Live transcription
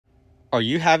Are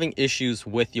you having issues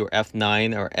with your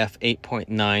F9 or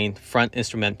F8.9 front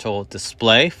instrumental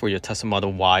display for your Tesla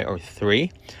Model Y or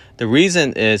 3? The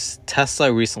reason is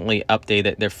Tesla recently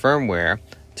updated their firmware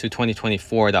to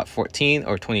 2024.14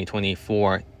 or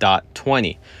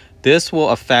 2024.20. This will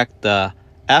affect the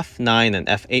F9 and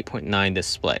F8.9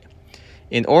 display.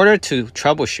 In order to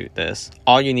troubleshoot this,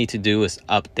 all you need to do is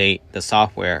update the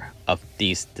software of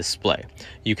these display.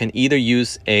 You can either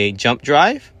use a jump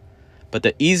drive, but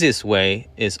the easiest way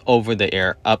is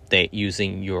over-the-air update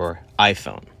using your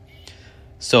iPhone.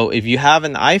 So if you have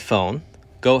an iPhone,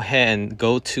 go ahead and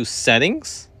go to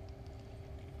Settings,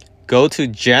 go to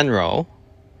General.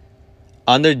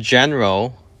 Under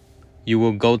General, you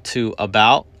will go to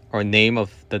About or Name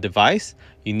of the device.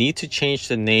 You need to change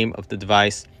the name of the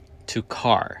device to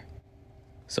Car.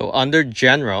 So under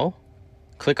General,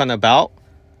 click on About,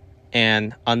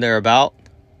 and under About,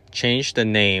 change the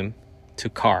name to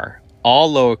Car.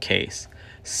 All lowercase,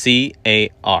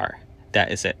 C-A-R.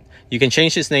 That is it. You can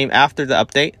change this name after the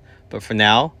update, but for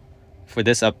now, for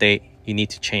this update, you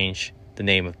need to change the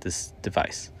name of this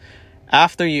device.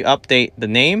 After you update the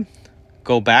name,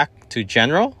 go back to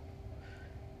General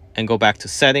and go back to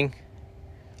Setting.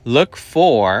 Look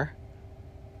for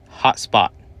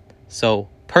Hotspot. So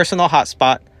personal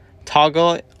hotspot,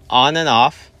 toggle it on and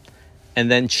off, and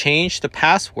then change the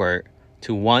password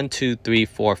to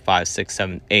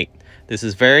 12345678. This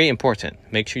is very important.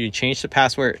 Make sure you change the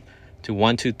password to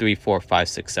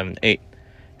 12345678.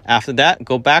 After that,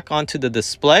 go back onto the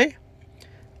display.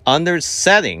 Under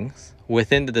Settings,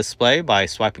 within the display by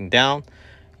swiping down,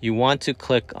 you want to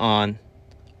click on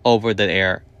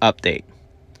Over-the-Air Update.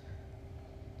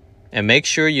 And make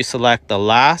sure you select the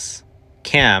last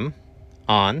cam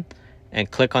on and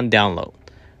click on Download.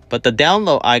 But the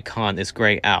download icon is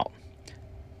grayed out.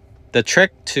 The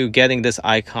trick to getting this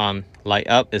icon light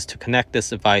up is to connect this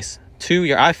device to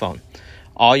your iPhone.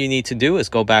 All you need to do is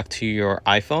go back to your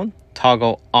iPhone,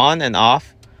 toggle on and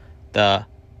off the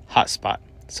hotspot.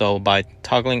 So by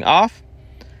toggling off,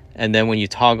 and then when you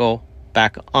toggle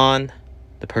back on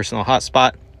the personal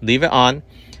hotspot, leave it on,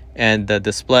 and the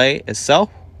display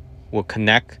itself will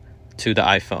connect to the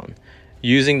iPhone.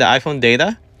 Using the iPhone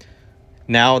data,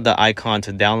 now the icon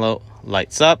to download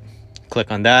lights up.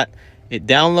 Click on that. It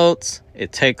downloads.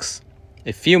 It takes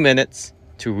a few minutes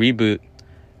to reboot.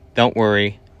 Don't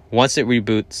worry. Once it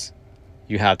reboots,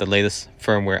 you have the latest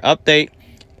firmware update,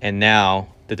 and now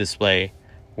the display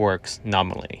works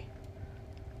nominally.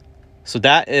 So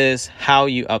that is how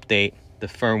you update the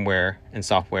firmware and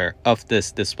software of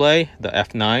this display, the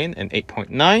F9 and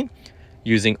 8.9,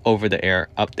 using over-the-air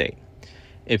update.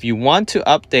 If you want to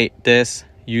update this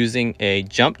using a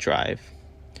jump drive,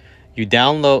 you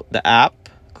download the app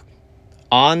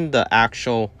on the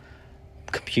actual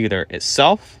computer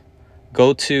itself.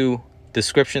 Go to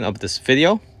description of this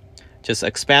video. Just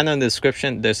expand on the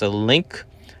description. There's a link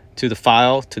to the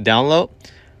file to download.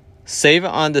 Save it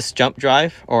on this jump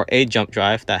drive or a jump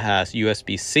drive that has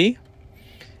USB-C.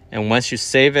 And once you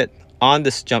save it on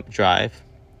this jump drive,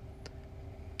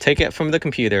 take it from the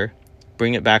computer,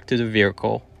 bring it back to the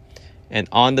vehicle, and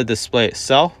on the display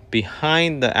itself,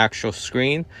 behind the actual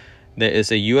screen, there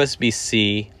is a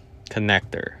USB-C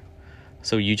connector.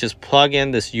 So you just plug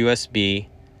in this USB.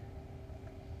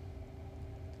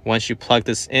 Once you plug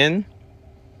this in,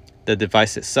 the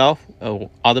device itself will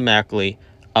automatically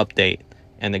update.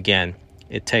 And again,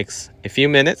 it takes a few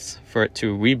minutes for it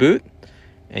to reboot,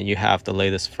 and you have the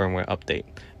latest firmware update.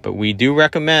 But we do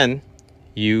recommend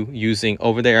you using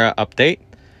over-the-air update,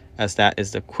 as that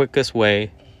is the quickest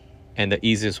way and the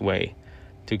easiest way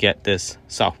to get this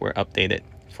software updated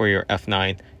for your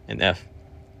F9 and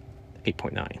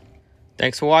F8.9.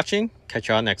 Thanks for watching. Catch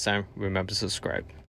y'all next time. Remember to subscribe.